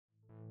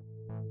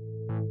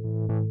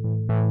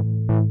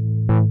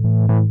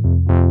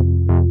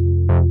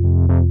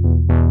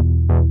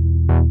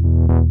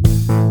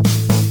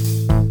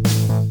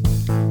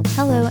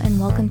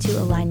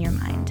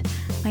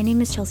name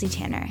is Chelsea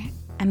Tanner.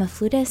 I'm a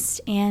flutist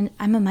and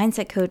I'm a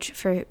mindset coach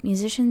for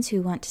musicians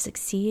who want to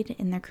succeed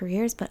in their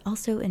careers but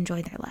also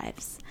enjoy their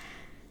lives.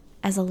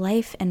 As a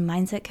life and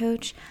mindset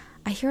coach,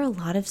 I hear a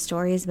lot of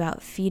stories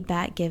about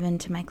feedback given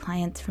to my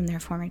clients from their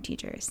former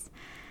teachers.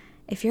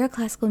 If you're a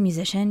classical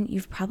musician,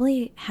 you've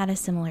probably had a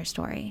similar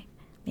story.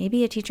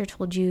 Maybe a teacher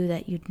told you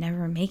that you'd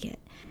never make it.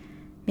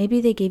 Maybe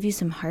they gave you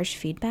some harsh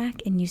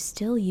feedback and you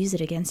still use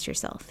it against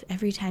yourself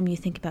every time you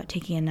think about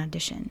taking an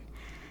audition.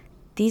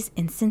 These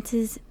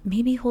instances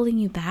may be holding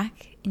you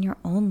back in your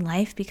own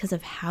life because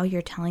of how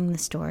you're telling the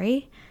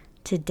story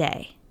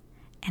today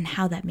and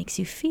how that makes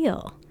you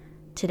feel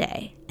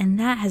today. And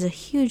that has a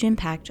huge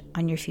impact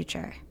on your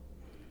future.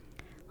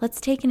 Let's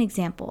take an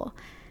example.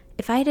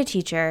 If I had a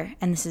teacher,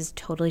 and this is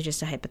totally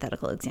just a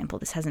hypothetical example,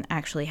 this hasn't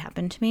actually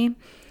happened to me,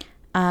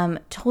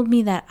 told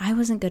me that I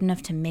wasn't good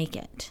enough to make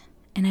it.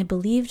 And I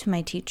believed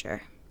my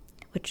teacher,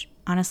 which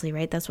honestly,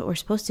 right, that's what we're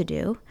supposed to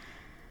do.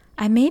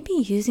 I may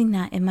be using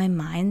that in my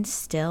mind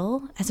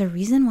still as a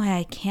reason why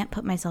I can't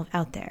put myself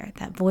out there,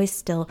 that voice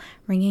still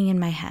ringing in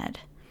my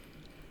head.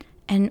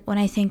 And when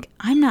I think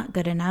I'm not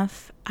good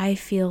enough, I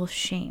feel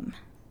shame.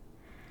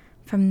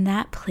 From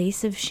that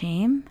place of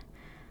shame,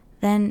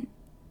 then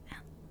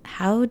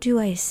how do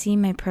I see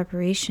my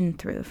preparation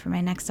through for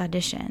my next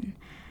audition?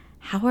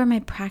 How are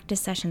my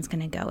practice sessions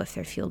going to go if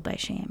they're fueled by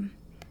shame?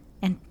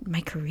 And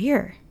my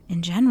career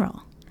in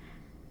general?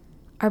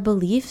 Our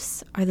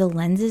beliefs are the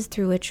lenses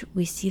through which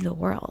we see the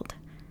world.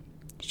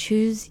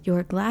 Choose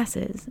your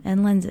glasses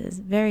and lenses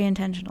very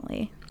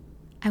intentionally.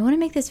 I want to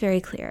make this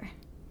very clear.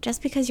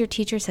 Just because your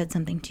teacher said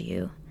something to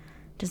you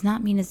does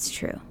not mean it's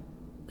true.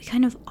 We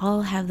kind of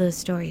all have those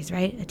stories,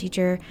 right? A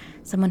teacher,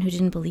 someone who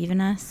didn't believe in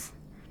us.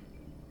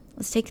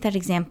 Let's take that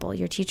example.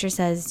 Your teacher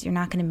says you're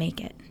not going to make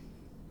it.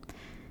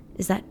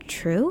 Is that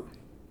true?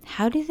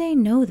 How do they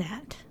know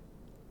that?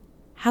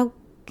 How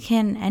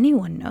can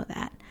anyone know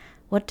that?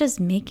 What does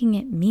making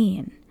it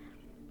mean?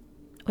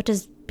 What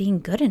does being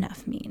good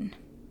enough mean?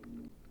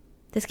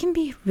 This can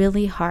be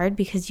really hard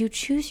because you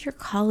choose your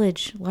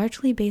college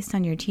largely based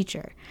on your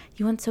teacher.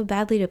 You want so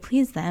badly to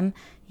please them,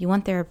 you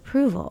want their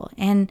approval,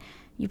 and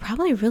you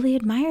probably really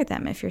admire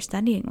them if you're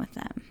studying with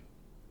them.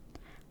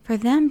 For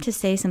them to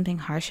say something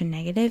harsh and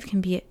negative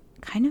can be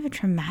kind of a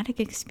traumatic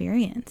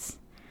experience.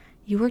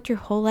 You worked your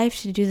whole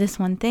life to do this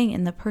one thing,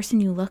 and the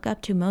person you look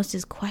up to most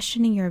is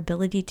questioning your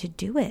ability to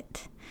do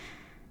it.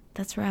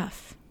 That's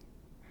rough.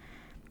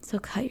 So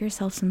cut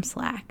yourself some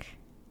slack.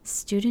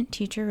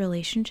 Student-teacher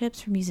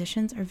relationships for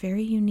musicians are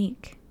very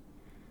unique.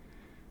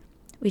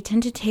 We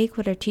tend to take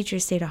what our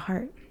teachers say to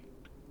heart.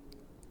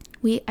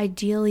 We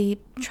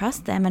ideally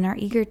trust them and are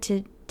eager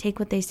to take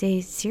what they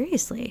say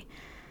seriously.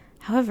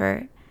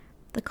 However,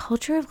 the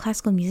culture of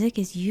classical music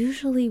is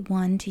usually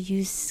one to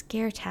use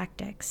scare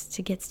tactics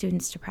to get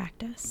students to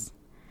practice.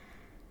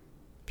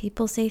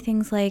 People say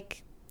things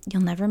like,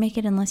 "You'll never make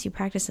it unless you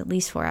practice at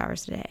least 4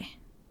 hours a day.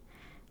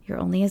 You're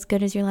only as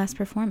good as your last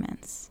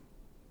performance.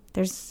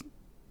 There's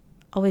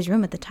always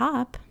room at the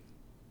top."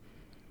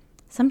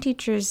 Some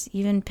teachers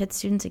even pit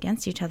students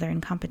against each other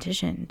in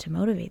competition to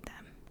motivate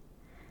them.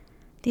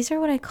 These are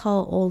what I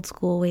call old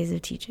school ways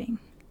of teaching,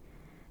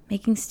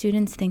 making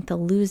students think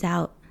they'll lose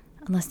out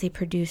unless they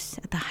produce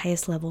at the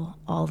highest level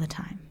all the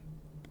time.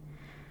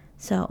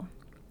 So,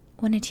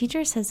 when a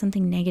teacher says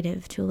something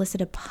negative to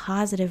elicit a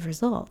positive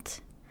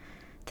result,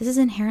 this is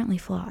inherently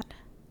flawed.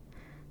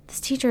 This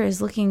teacher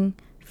is looking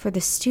for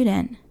the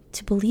student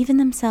to believe in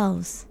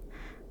themselves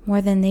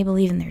more than they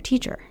believe in their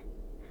teacher,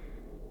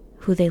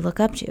 who they look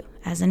up to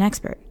as an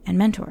expert and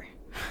mentor.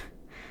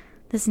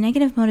 This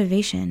negative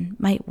motivation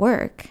might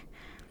work,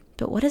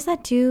 but what does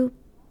that do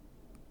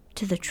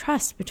to the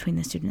trust between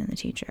the student and the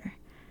teacher?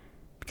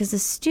 Because the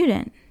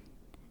student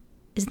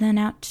is then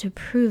out to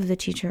prove the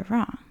teacher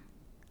wrong.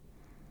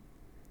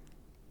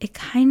 It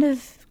kind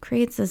of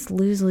creates this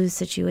lose-lose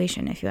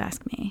situation, if you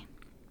ask me.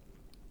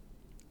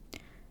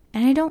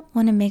 And I don't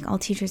want to make all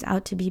teachers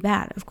out to be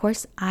bad. Of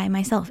course, I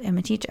myself am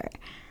a teacher.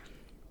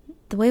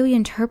 The way we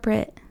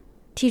interpret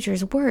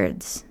teachers'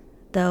 words,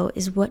 though,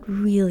 is what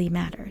really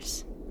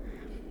matters.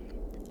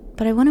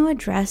 But I want to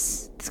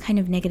address this kind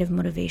of negative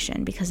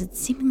motivation because it's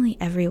seemingly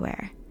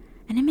everywhere.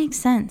 And it makes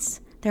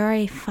sense. There are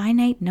a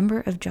finite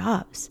number of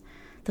jobs.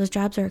 Those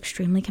jobs are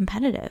extremely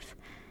competitive.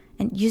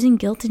 And using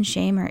guilt and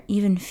shame or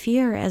even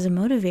fear as a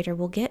motivator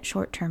will get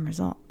short-term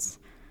results.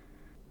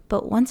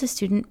 But once a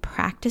student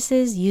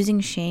practices using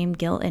shame,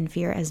 guilt, and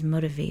fear as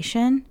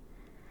motivation,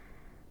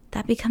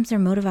 that becomes their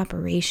mode of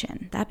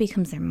operation. That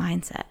becomes their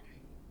mindset.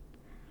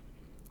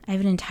 I have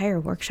an entire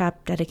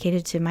workshop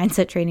dedicated to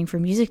mindset training for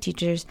music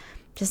teachers,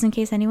 just in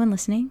case anyone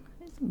listening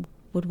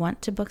would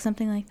want to book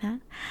something like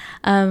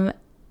that.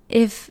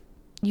 If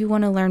you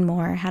want to learn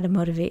more how to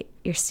motivate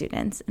your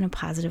students in a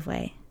positive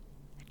way,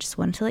 I just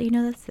wanted to let you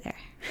know that's there.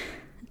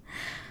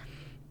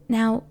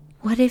 Now,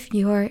 what if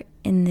you're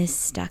in this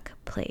stuck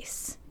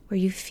place where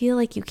you feel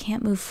like you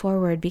can't move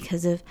forward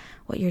because of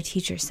what your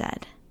teacher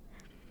said?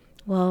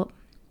 Well,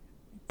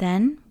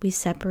 then we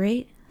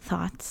separate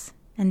thoughts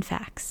and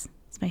facts.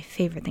 It's my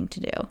favorite thing to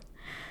do.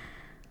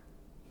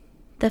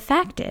 The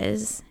fact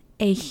is,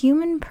 a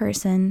human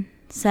person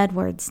said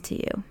words to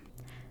you.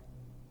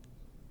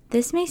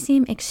 This may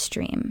seem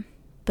extreme,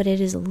 but it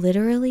is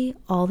literally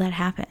all that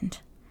happened.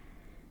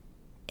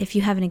 If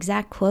you have an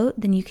exact quote,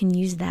 then you can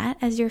use that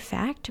as your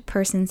fact. A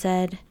person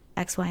said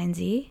X, Y, and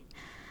Z.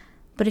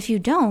 But if you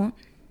don't,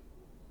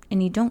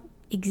 and you don't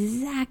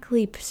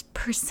exactly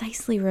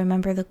precisely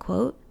remember the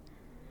quote,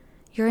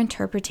 your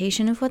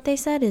interpretation of what they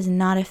said is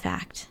not a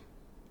fact.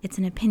 It's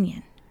an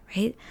opinion,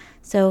 right?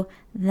 So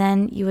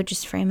then you would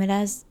just frame it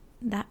as,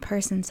 that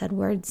person said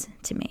words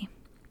to me.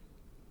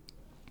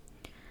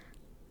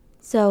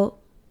 So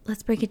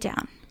let's break it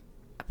down.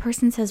 A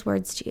person says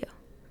words to you.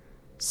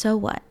 So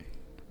what?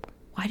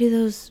 Why do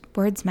those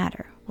words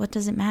matter? What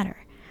does it matter?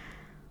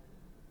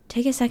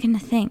 Take a second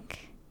to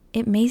think.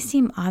 It may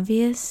seem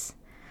obvious,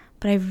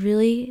 but I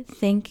really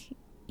think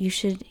you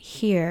should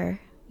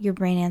hear your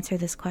brain answer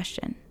this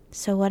question.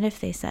 So what if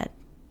they said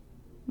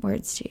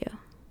words to you?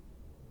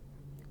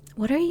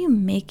 What are you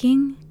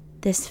making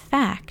this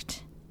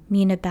fact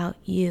mean about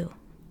you?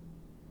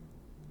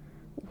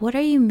 What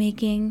are you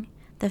making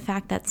the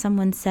fact that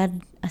someone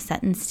said a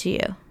sentence to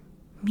you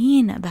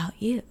mean about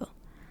you?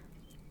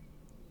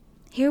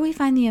 Here we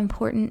find the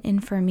important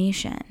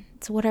information.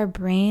 It's what our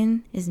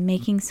brain is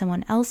making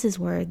someone else's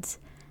words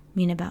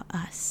mean about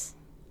us.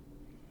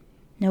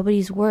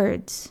 Nobody's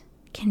words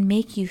can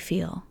make you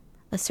feel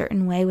a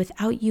certain way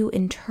without you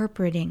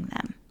interpreting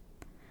them.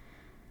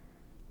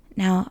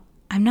 Now,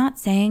 I'm not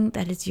saying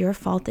that it's your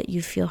fault that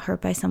you feel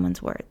hurt by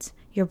someone's words.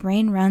 Your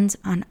brain runs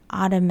on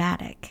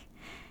automatic.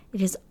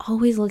 It is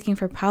always looking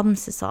for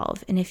problems to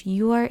solve. And if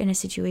you are in a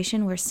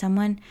situation where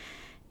someone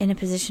in a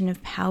position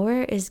of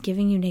power is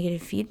giving you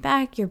negative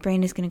feedback, your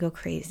brain is going to go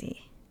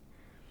crazy.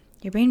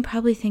 Your brain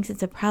probably thinks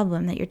it's a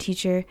problem that your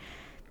teacher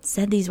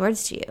said these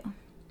words to you.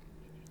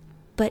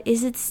 But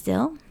is it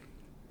still?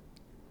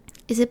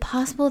 Is it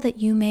possible that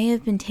you may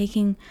have been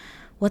taking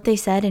what they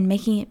said and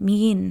making it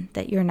mean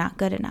that you're not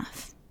good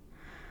enough,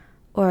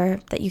 or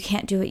that you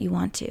can't do what you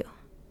want to?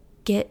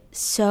 Get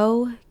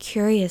so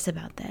curious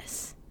about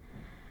this.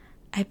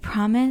 I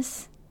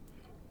promise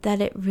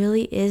that it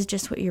really is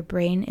just what your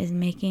brain is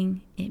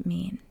making it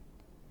mean.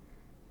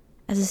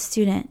 As a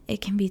student, it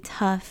can be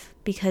tough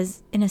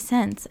because, in a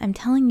sense, I'm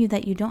telling you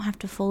that you don't have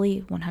to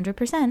fully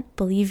 100%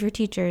 believe your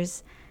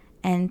teachers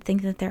and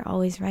think that they're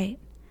always right.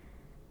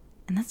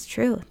 And that's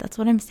true. That's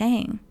what I'm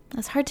saying.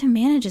 That's hard to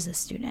manage as a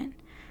student.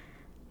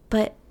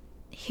 But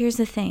here's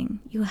the thing.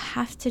 You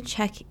have to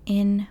check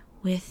in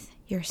with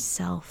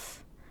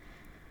yourself.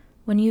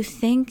 When you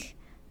think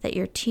that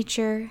your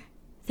teacher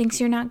thinks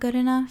you're not good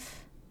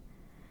enough,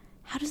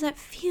 how does that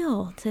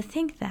feel to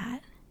think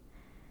that?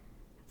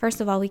 First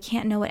of all, we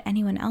can't know what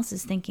anyone else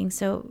is thinking,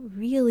 so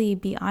really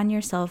be on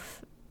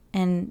yourself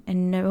and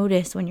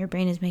notice when your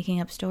brain is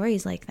making up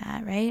stories like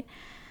that, right?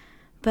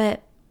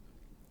 But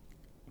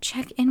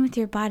check in with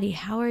your body.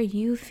 How are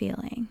you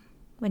feeling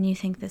when you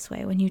think this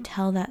way, when you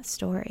tell that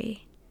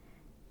story?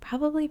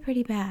 Probably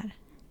pretty bad.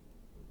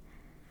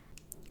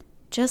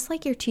 Just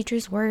like your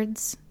teacher's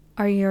words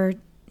are your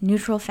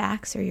neutral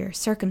facts or your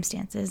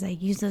circumstances, I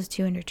use those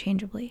two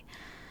interchangeably,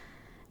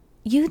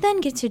 you then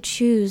get to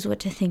choose what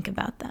to think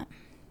about them.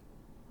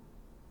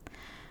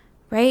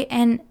 Right?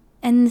 And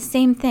the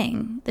same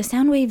thing, the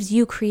sound waves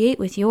you create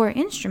with your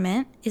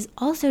instrument is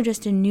also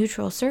just a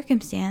neutral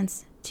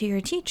circumstance to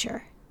your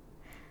teacher.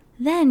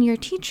 Then your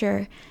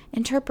teacher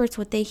interprets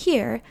what they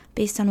hear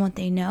based on what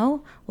they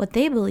know, what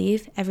they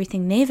believe,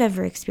 everything they've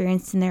ever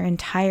experienced in their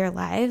entire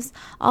lives,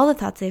 all the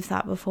thoughts they've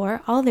thought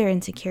before, all their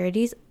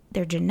insecurities,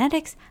 their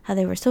genetics, how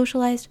they were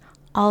socialized,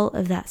 all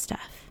of that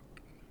stuff.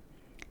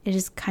 It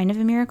is kind of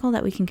a miracle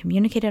that we can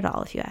communicate at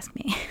all, if you ask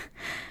me.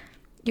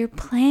 Your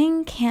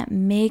playing can't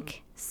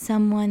make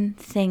someone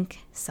think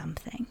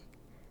something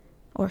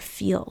or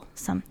feel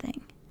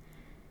something.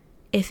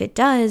 If it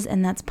does,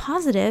 and that's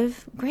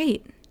positive,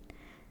 great.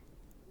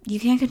 You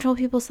can't control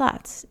people's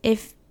thoughts.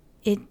 If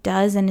it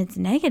does and it's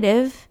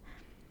negative,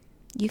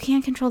 you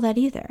can't control that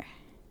either.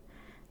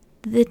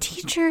 The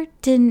teacher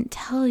didn't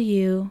tell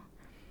you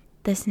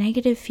this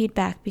negative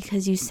feedback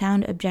because you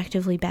sound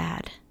objectively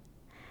bad.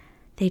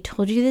 They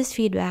told you this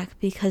feedback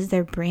because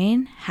their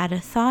brain had a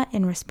thought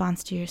in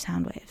response to your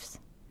sound waves.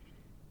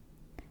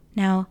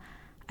 Now,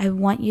 I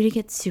want you to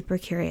get super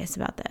curious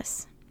about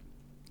this.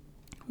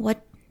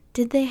 What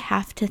did they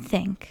have to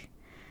think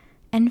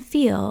and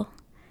feel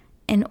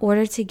in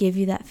order to give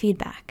you that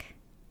feedback?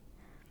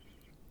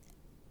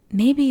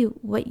 Maybe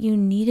what you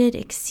needed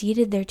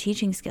exceeded their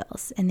teaching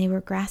skills and they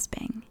were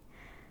grasping.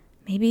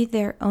 Maybe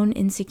their own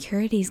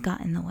insecurities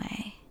got in the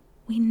way.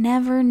 We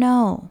never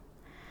know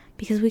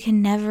because we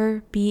can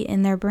never be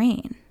in their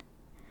brain.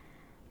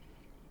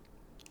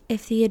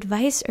 If the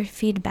advice or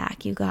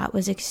feedback you got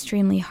was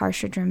extremely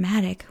harsh or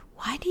dramatic,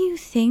 why do you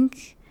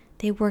think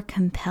they were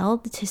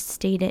compelled to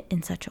state it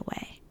in such a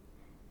way?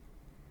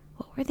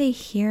 What were they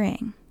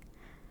hearing?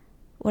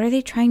 What are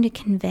they trying to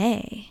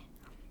convey?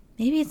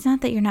 Maybe it's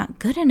not that you're not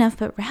good enough,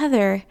 but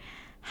rather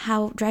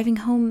driving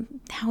home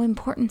how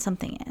important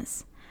something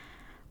is,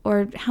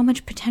 or how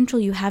much potential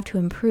you have to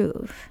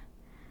improve.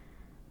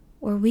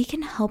 where we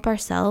can help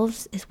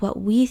ourselves is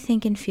what we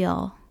think and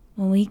feel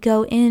when we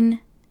go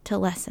into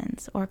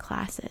lessons or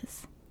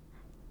classes.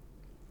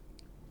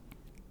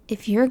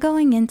 If you're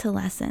going into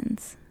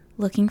lessons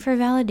looking for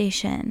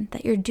validation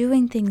that you're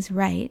doing things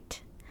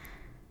right,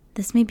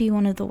 this may be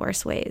one of the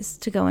worst ways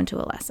to go into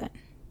a lesson.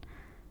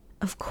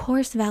 Of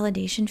course,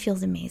 validation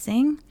feels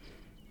amazing,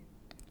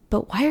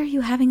 but why are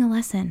you having a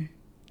lesson?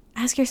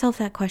 Ask yourself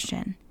that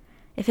question.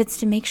 If it's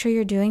to make sure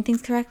you're doing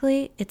things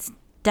correctly, it's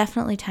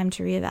definitely time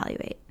to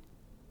reevaluate.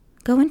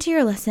 Go into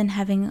your lesson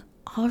having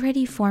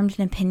already formed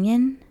an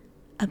opinion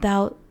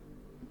about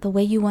the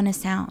way you want to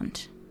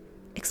sound.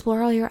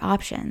 Explore all your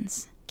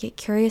options. Get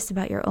curious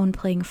about your own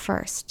playing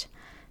first.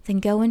 Then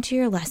go into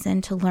your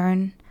lesson to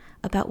learn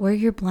about where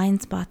your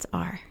blind spots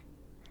are.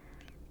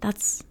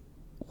 That's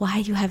why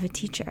you have a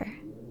teacher.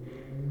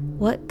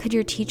 What could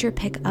your teacher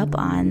pick up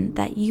on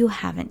that you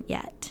haven't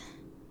yet?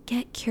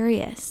 Get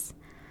curious.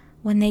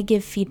 When they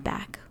give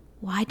feedback,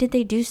 why did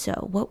they do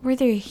so? What were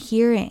they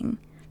hearing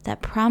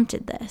that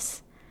prompted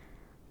this?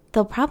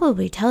 They'll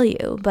probably tell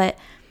you, but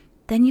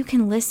then you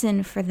can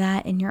listen for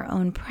that in your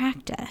own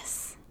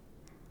practice.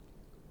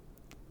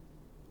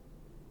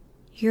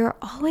 You're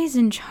always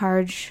in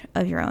charge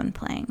of your own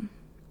playing.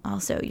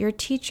 Also, your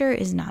teacher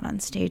is not on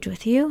stage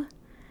with you.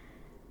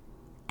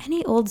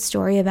 Any old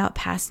story about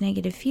past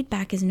negative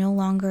feedback is no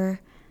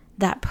longer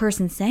that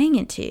person saying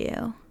it to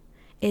you.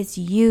 It's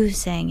you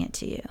saying it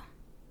to you.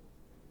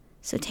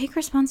 So take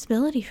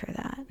responsibility for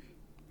that.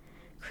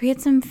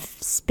 Create some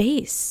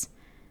space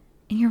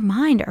in your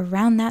mind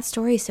around that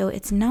story so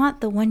it's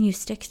not the one you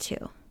stick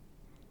to.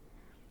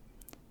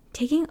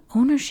 Taking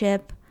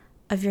ownership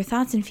of your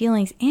thoughts and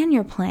feelings and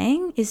your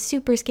playing is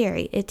super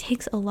scary. It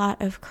takes a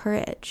lot of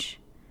courage.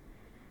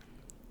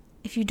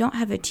 If you don't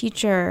have a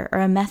teacher or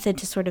a method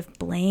to sort of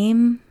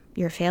blame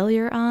your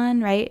failure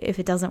on, right? If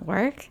it doesn't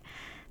work,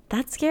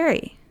 that's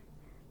scary.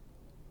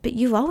 But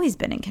you've always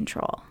been in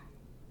control.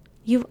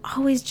 You've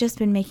always just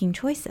been making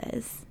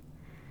choices.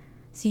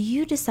 So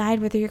you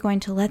decide whether you're going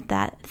to let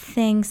that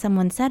thing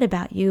someone said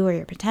about you or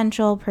your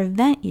potential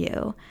prevent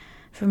you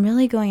from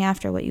really going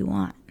after what you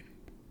want.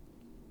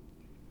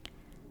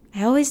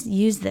 I always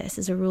use this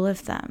as a rule of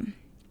thumb.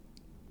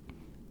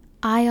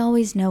 I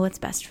always know what's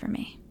best for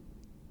me.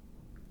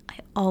 I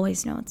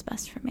always know what's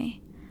best for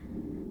me.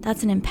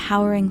 That's an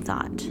empowering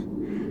thought.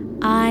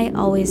 I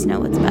always know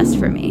what's best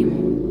for me.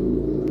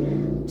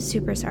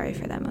 Super sorry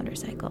for that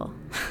motorcycle.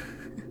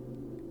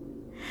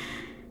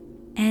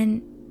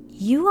 And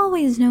you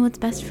always know what's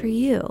best for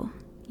you.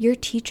 Your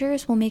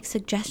teachers will make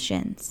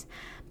suggestions,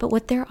 but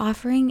what they're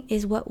offering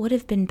is what would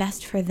have been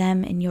best for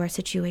them in your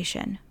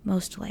situation,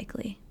 most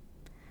likely.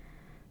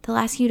 They'll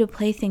ask you to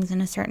play things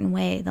in a certain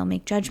way. They'll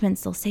make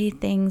judgments. They'll say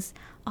things,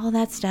 all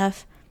that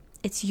stuff.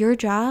 It's your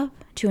job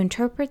to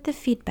interpret the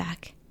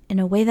feedback in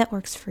a way that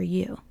works for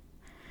you.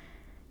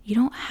 You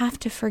don't have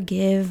to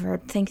forgive or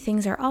think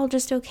things are all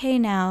just okay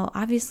now.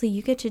 Obviously,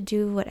 you get to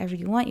do whatever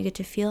you want. You get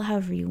to feel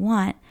however you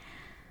want.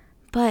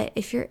 But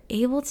if you're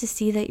able to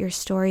see that your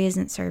story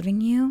isn't serving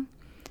you,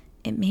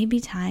 it may be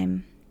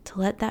time to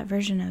let that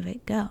version of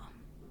it go.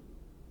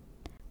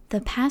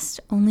 The past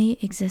only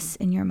exists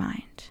in your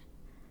mind,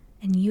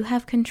 and you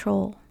have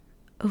control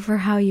over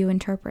how you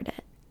interpret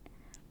it.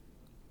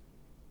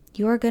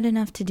 You're good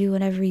enough to do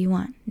whatever you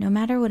want, no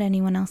matter what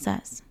anyone else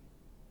says.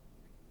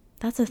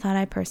 That's a thought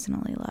I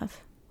personally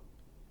love,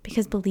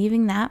 because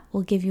believing that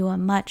will give you a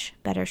much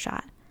better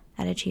shot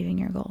at achieving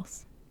your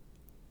goals.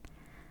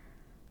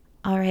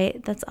 All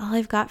right, that's all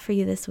I've got for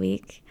you this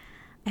week.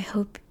 I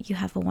hope you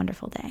have a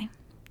wonderful day.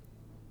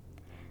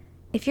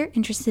 If you're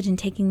interested in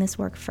taking this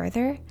work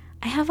further,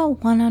 I have a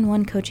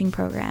one-on-one coaching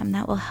program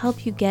that will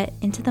help you get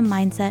into the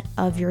mindset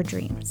of your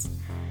dreams.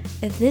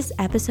 If this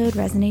episode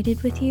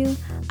resonated with you,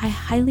 I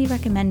highly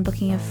recommend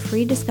booking a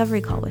free discovery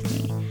call with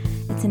me.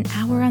 It's an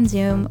hour on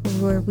Zoom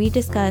where we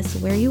discuss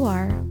where you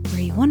are,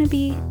 where you want to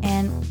be,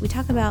 and we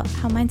talk about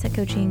how mindset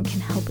coaching can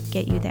help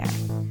get you there.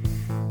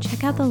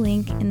 Check out the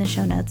link in the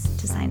show notes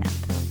to sign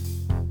up.